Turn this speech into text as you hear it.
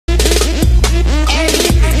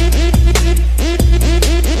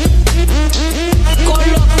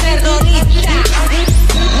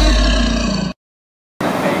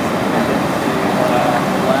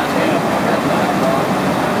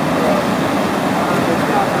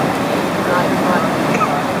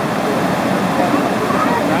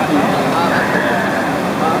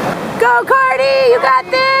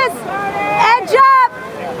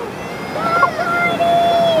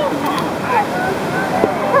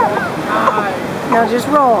Now just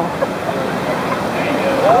roll.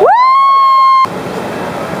 Woo!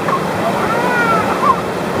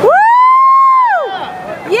 Woo!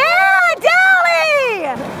 Yeah,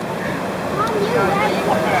 Dolly!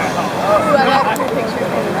 Ooh, I got a cool picture.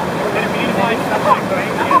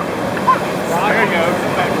 There you go.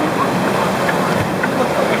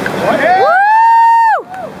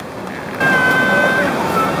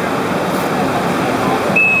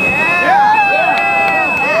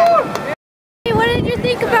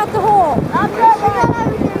 About the hole.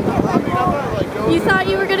 You thought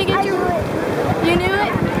you were gonna get your... You knew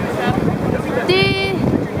it?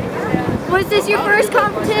 Was this your first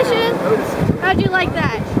competition? How'd you like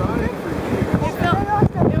that?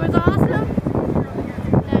 It was awesome?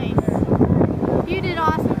 Nice. You did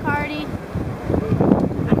awesome, Cardy.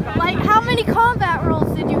 Like, how many combat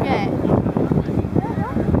rolls did you get?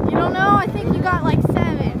 You don't know? I think you got like 7.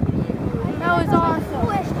 That was awesome.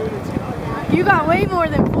 You got way more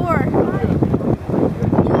than 4. You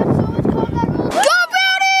have so much combat rolls. Go,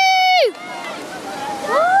 Betty!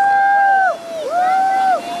 Woo! Woo!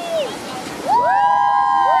 Woo!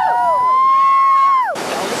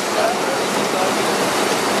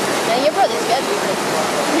 Yeah, your brother's good.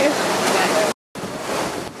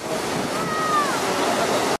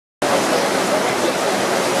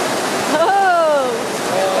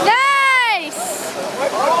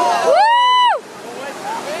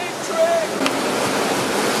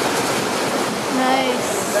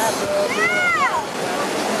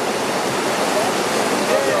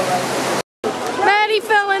 Maddie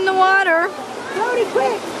fell in the water. Brody,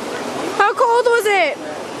 quick! How cold was it?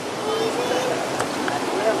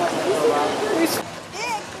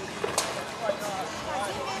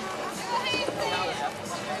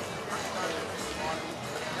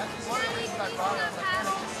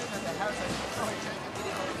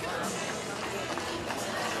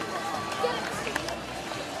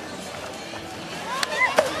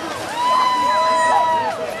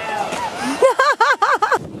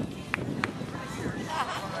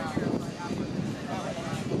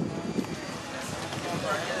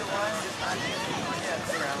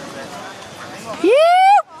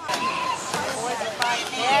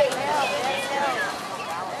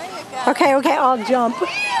 Okay, I'll jump. Mom,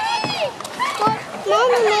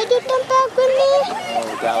 may you jump back with me?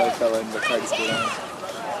 Oh, Dolly fell in the Cardy skate on.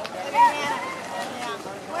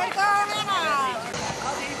 We're going on.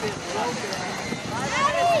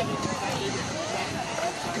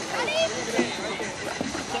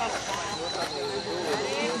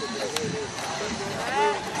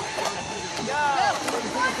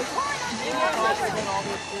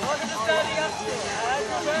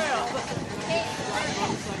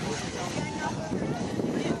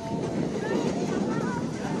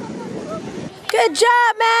 Good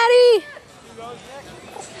job, Maddie!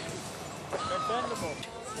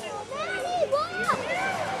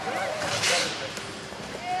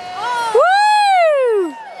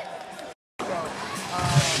 Woo!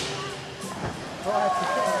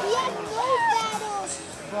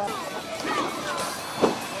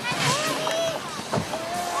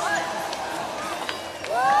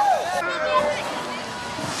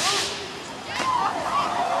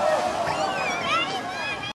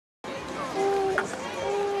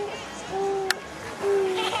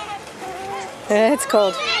 It's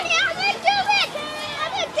cold.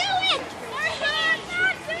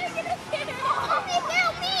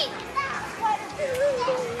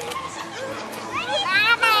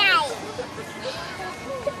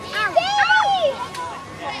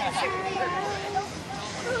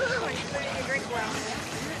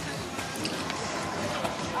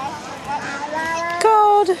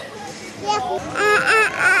 Cold.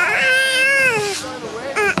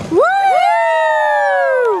 Woo!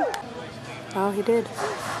 Oh, he did.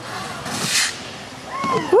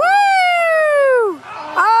 Woo!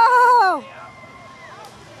 Oh!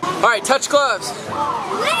 All right, touch gloves.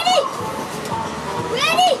 Ready?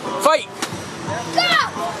 Ready? Fight. Go!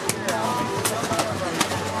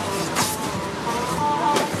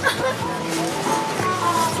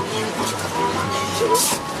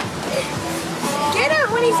 Get him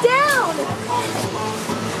when he's down!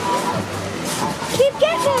 Keep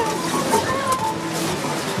getting him!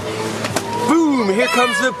 Boom! Here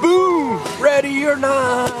comes the boom! Ready or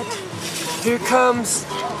not? Here comes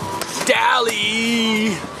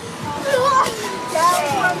Dolly! Down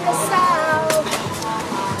from the south.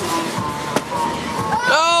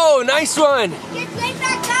 Oh, nice one! Get right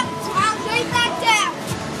back up. I'll right back down.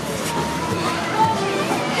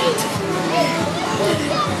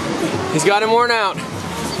 He's got him worn out.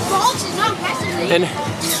 Balls is not wrestling. And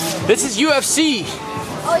this is UFC.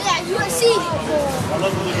 Oh yeah, UFC.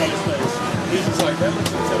 He's just like, that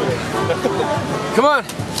looks intimidating. Come on.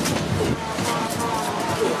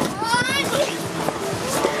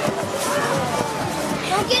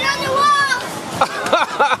 Don't get on the wall.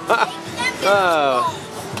 Oh.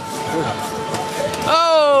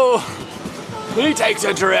 Oh. He takes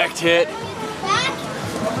a direct hit. Back.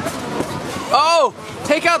 Oh,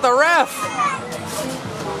 take out the ref.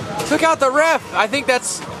 Took out the ref. I think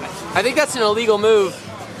that's an illegal move.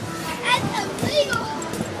 That's illegal.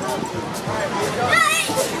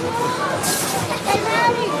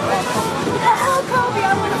 Kobe, I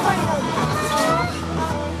want to fight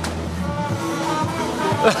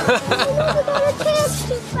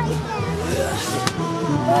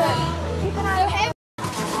Keep an eye on him.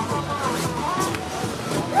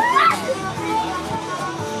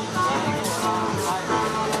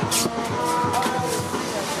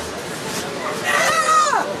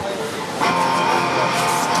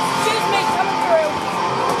 Excuse me, coming through.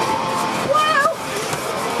 Wow!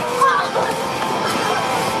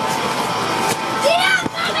 Get out,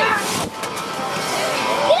 mommy!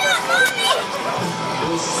 Get out, mommy!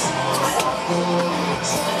 Come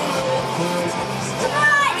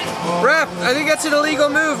on! Ref, I think that's an illegal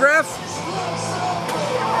move, ref.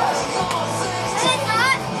 Is it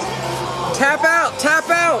not? Tap out, tap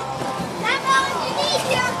out.